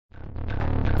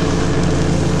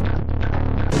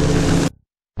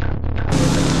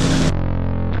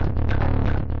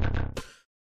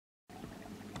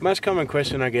Most common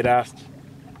question I get asked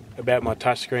about my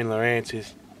touchscreen LOWRANCE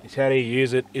is how do you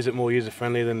use it? Is it more user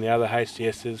friendly than the other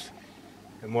HCSs?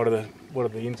 And what are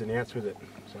the ins and outs with it?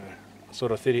 So I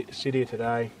sort of sit here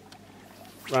today,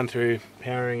 run through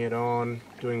powering it on,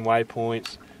 doing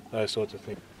waypoints, those sorts of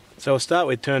things. So I'll start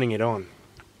with turning it on.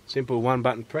 Simple one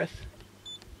button press.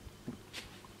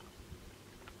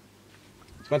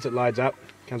 So once it loads up,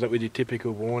 it comes up with your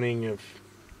typical warning of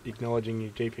acknowledging your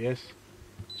GPS.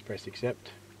 Just press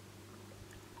accept.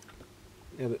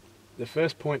 Now the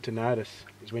first point to notice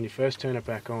is when you first turn it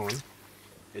back on,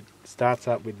 it starts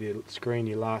up with the screen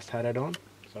you last had it on.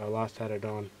 So I last had it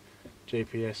on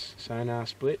GPS sonar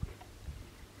split.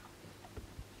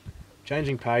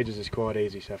 Changing pages is quite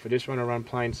easy, so if I just want to run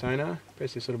plain sonar,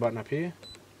 press this little button up here,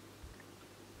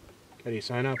 go to your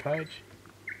sonar page,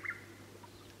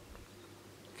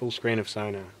 full screen of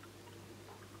sonar.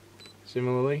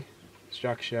 Similarly,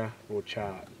 structure or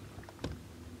chart.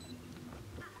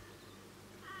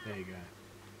 There you go.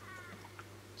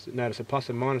 So notice a plus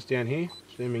and minus down here,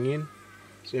 zooming in,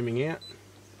 zooming out.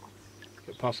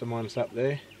 Got plus and minus up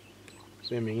there,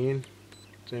 zooming in,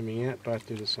 zooming out, both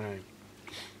do the same.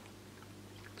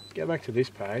 Go back to this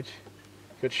page,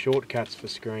 you've got shortcuts for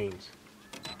screens.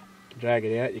 Drag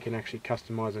it out, you can actually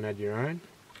customise and add your own.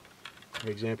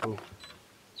 For example,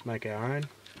 let's make our own.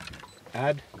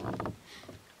 Add.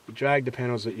 You drag the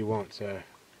panels that you want, so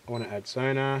I want to add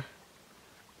sonar,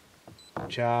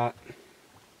 chart,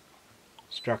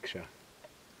 structure.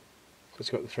 So it's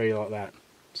got the three like that.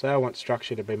 Say I want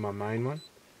structure to be my main one,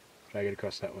 drag it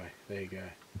across that way. There you go.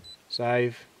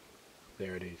 Save,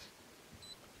 there it is.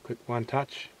 Click one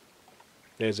touch,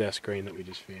 there's our screen that we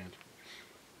just found.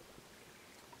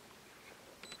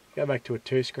 Go back to a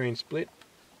two screen split.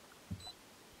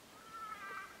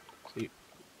 So you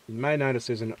may notice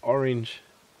there's an orange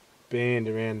band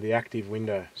around the active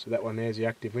window. So that one there's the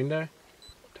active window.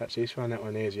 Touch this one, that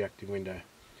one there's the active window.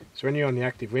 So when you're on the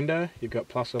active window, you've got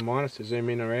plus or minus to zoom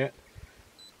in or out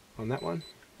on that one.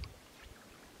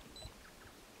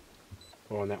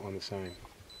 Or on that one the same.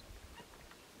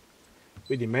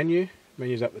 With your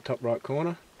menu's up the top right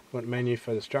corner. Want menu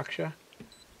for the structure,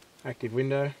 active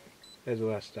window, there's all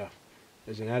that stuff.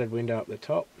 There's an added window up the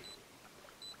top.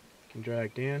 You can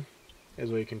drag down. There's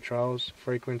all your controls,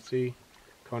 frequency,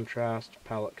 contrast,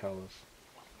 palette colours.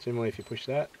 Similarly, if you push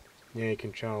that, now you're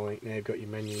controlling, now you've got your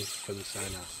menu for the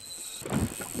sonar.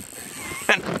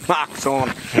 And Mark's on.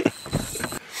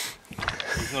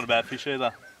 He's not a bad fish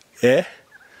either. Yeah?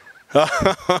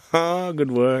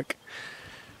 Good work.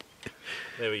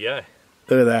 There we go.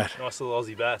 Look at that. Nice little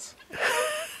Aussie bass.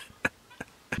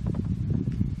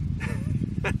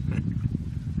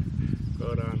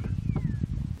 Well done.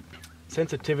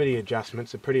 Sensitivity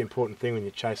adjustment's a pretty important thing when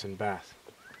you're chasing bass.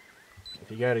 If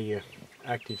you go to your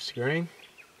active screen,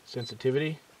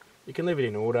 sensitivity, you can leave it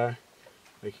in auto, or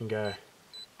you can go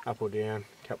up or down,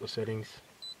 a couple of settings.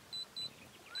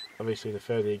 Obviously the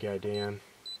further you go down,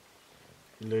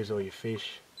 you lose all your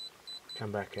fish,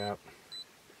 come back up.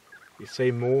 You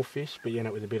see more fish, but you end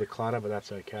up with a bit of clutter, but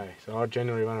that's okay. So I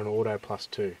generally run an auto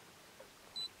 +2.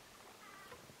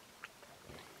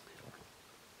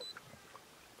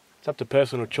 It's up to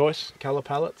personal choice, colour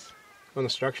palettes. On the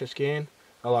structure scan,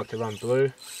 I like to run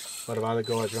blue. A lot of other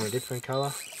guys run a different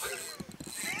colour.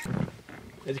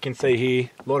 As you can see here,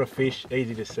 a lot of fish,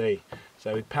 easy to see.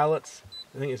 So with palettes,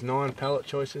 I think there's 9 palette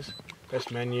choices.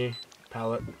 Press menu,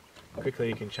 palette. Quickly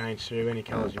you can change through any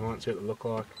colours you want, see what they look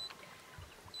like.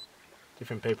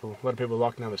 Different people, a lot of people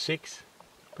like number 6.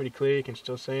 Pretty clear, you can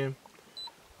still see them.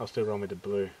 I'll still run with the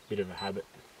blue, bit of a habit.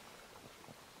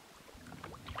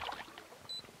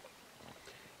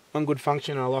 One good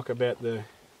function I like about the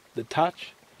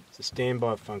touch is the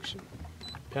standby function.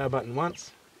 Power button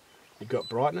once, you've got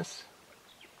brightness,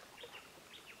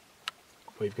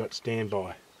 or you've got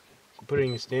standby. So put it in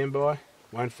your standby,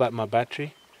 won't flatten my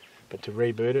battery, but to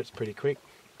reboot it, it's pretty quick.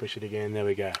 Push it again, there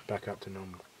we go, back up to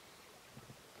normal.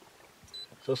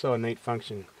 It's also a neat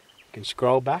function. You can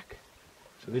scroll back.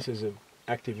 So this is an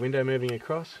active window moving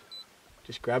across.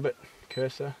 Just grab it,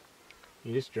 cursor.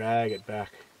 You just drag it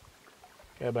back.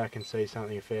 Go back and see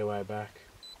something a fair way back.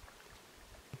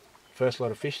 First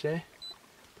lot of fish there.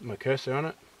 Put my cursor on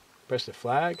it. Press the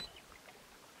flag.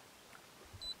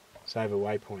 Save a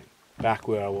waypoint. Back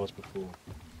where I was before.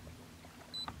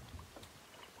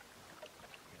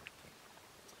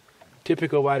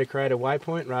 Typical way to create a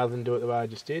waypoint rather than do it the way I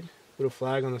just did. Little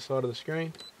flag on the side of the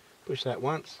screen, push that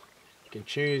once. You can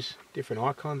choose different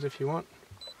icons if you want.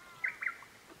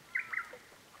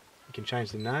 You can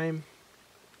change the name.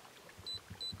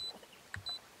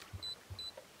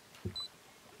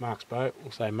 Mark's boat,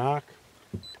 we'll say Mark.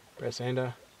 Press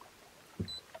enter,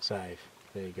 save.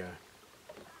 There you go.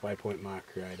 Waypoint mark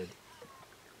created.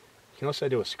 You can also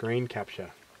do a screen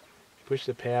capture. Push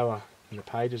the power and the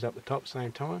pages up the top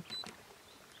same time.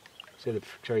 See the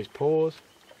trees pause.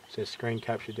 It says screen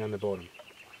capture down the bottom.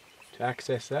 To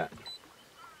access that,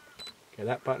 go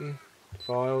that button,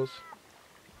 files,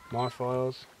 my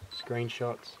files,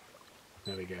 screenshots.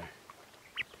 There we go.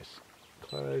 Press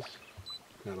close.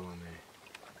 Another one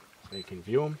there. So you can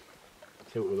view them.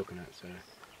 See what we're looking at. So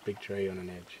big tree on an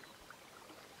edge.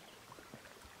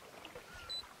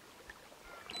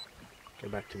 Go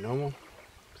back to normal.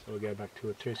 So we'll go back to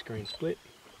a 2-screen split.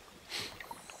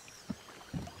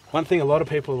 One thing a lot of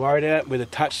people are worried about with a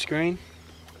touch screen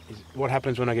is what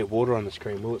happens when I get water on the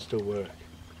screen. Will it still work?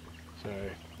 So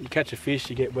you catch a fish,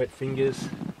 you get wet fingers,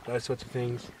 those sorts of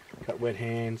things. Got wet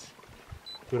hands,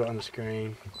 put it on the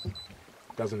screen.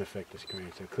 Doesn't affect the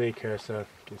screen. So clear cursor,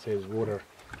 you can see there's water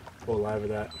all over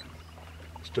that.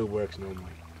 It still works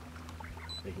normally.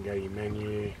 So you can go to your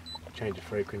menu, change the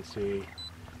frequency,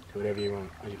 do whatever you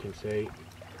want. As you can see,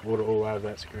 water all over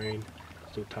that screen,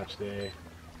 still touch there.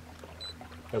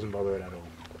 Doesn't bother it at all.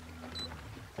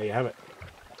 There you have it.